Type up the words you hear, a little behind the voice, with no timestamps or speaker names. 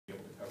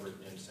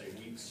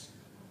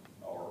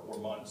or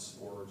months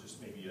or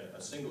just maybe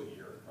a single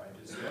year, right?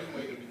 Is there any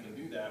way that we can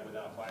do that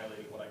without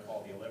violating what I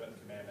call the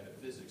 11th commandment of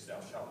physics, thou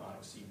shalt not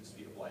exceed the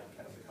speed of light,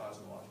 kind of the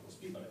cosmological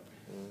speed limit?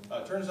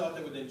 It turns out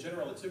that within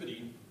general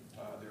relativity,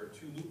 there are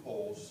two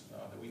loopholes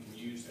that we can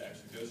use to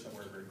actually go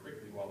somewhere very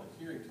quickly while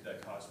adhering to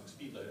that cosmic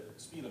speed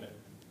limit.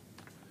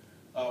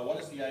 One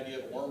is the idea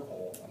of a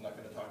wormhole. I'm not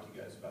going to talk to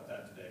you guys about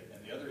that today.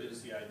 And the other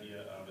is the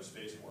idea of a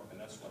space warp, and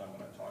that's what I'm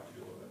going to talk to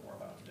you a little bit more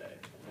about today.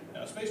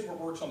 Now, a space warp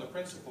works on the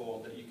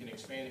principle that you can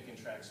expand and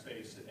contract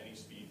space at any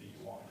speed that you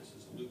want. This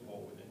is a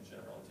loophole within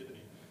general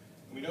relativity.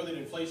 And we know that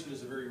inflation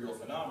is a very real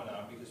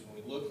phenomenon because when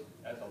we look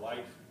at the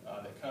light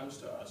that comes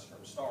to us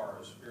from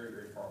stars very,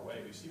 very far away,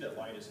 we see that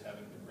light is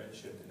having been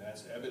redshifted, and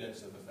that's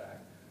evidence of the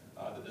fact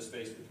that the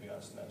space between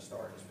us and that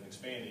star has been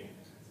expanding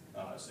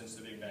since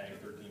the Big Bang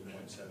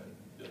 13.7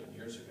 billion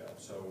years ago.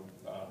 So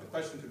the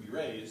question could be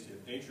raised,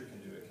 if nature can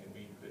do it, can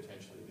we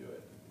potentially do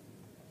it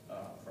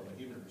from a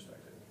human perspective?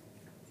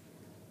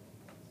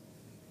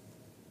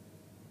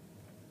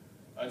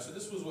 So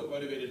this was what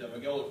motivated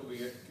Miguel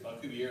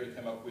Alcubierre to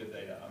come up with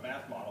a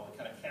math model that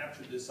kind of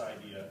captured this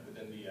idea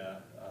within the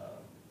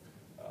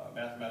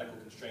mathematical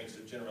constraints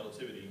of general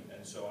relativity.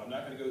 And so I'm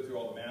not going to go through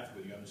all the math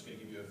with you. I'm just going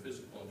to give you a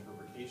physical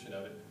interpretation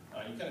of it.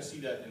 You kind of see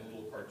that in a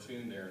little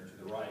cartoon there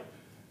to the right.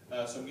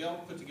 So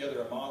Miguel put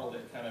together a model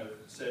that kind of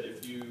said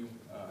if you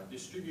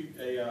distribute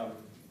a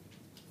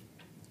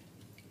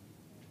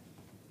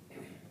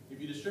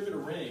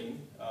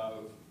ring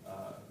of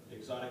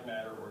exotic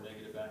matter or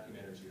negative vacuum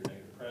energy or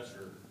negative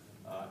pressure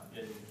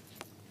in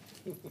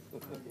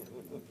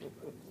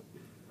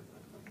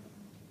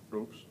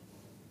Oops.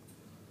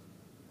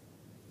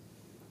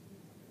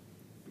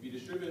 If you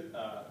distribute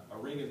a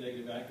ring of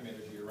negative vacuum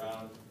energy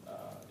around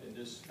in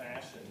this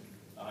fashion,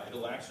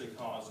 it'll actually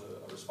cause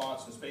a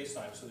response in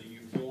space-time so that you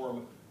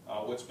form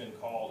what's been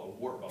called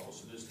a warp bubble.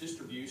 So this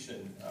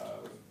distribution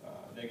of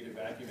negative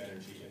vacuum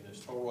energy in this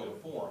toroidal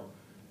form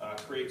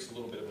creates a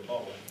little bit of a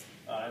bubble.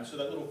 And so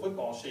that little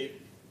football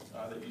shape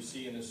that you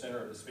see in the center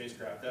of the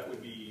spacecraft, that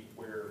would be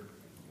where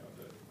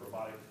the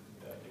robotic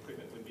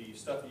equipment would be,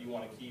 stuff that you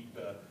want to keep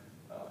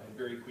in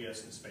very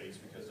quiescent space,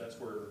 because that's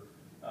where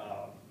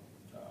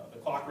the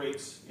clock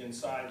rates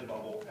inside the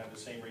bubble have the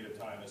same rate of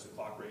time as the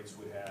clock rates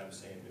would have,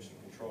 say, in mission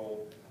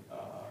control.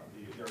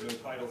 There are no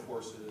tidal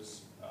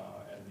forces,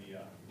 and the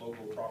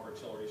local proper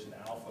acceleration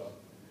alpha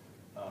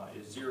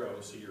is 0,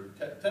 so you're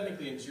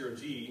technically in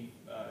 0G,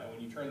 and when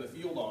you turn the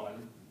field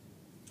on,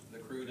 the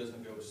crew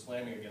doesn't go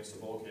slamming against the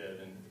bulkhead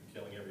and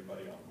killing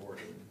everybody on board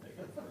and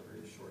making for a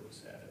very short and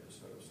sad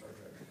episode of Star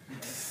Trek.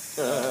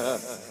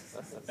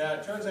 Now,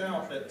 it turns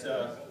out that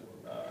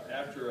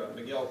after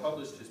Miguel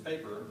published his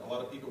paper, a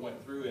lot of people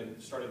went through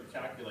and started to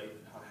calculate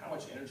how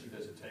much energy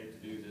does it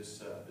take to do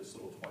this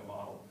little toy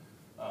model.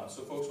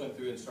 So folks went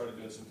through and started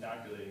doing some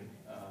calculating,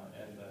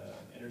 and the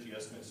energy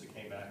estimates that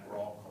came back were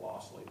all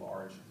colossally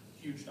large,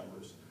 huge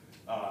numbers.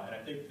 And I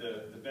think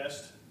the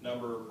best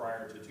number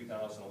prior to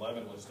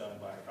 2011 was done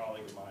by a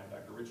colleague of mine,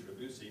 Dr. Richard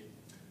Abusi.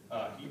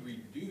 He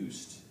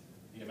reduced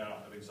the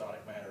amount of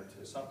exotic matter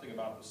to something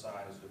about the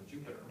size of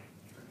Jupiter.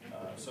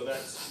 So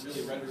that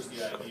really renders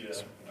the idea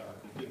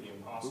completely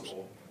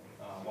impossible.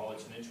 While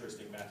it's an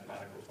interesting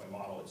mathematical toy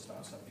model, it's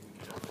not something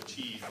we can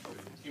achieve with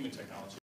human technology.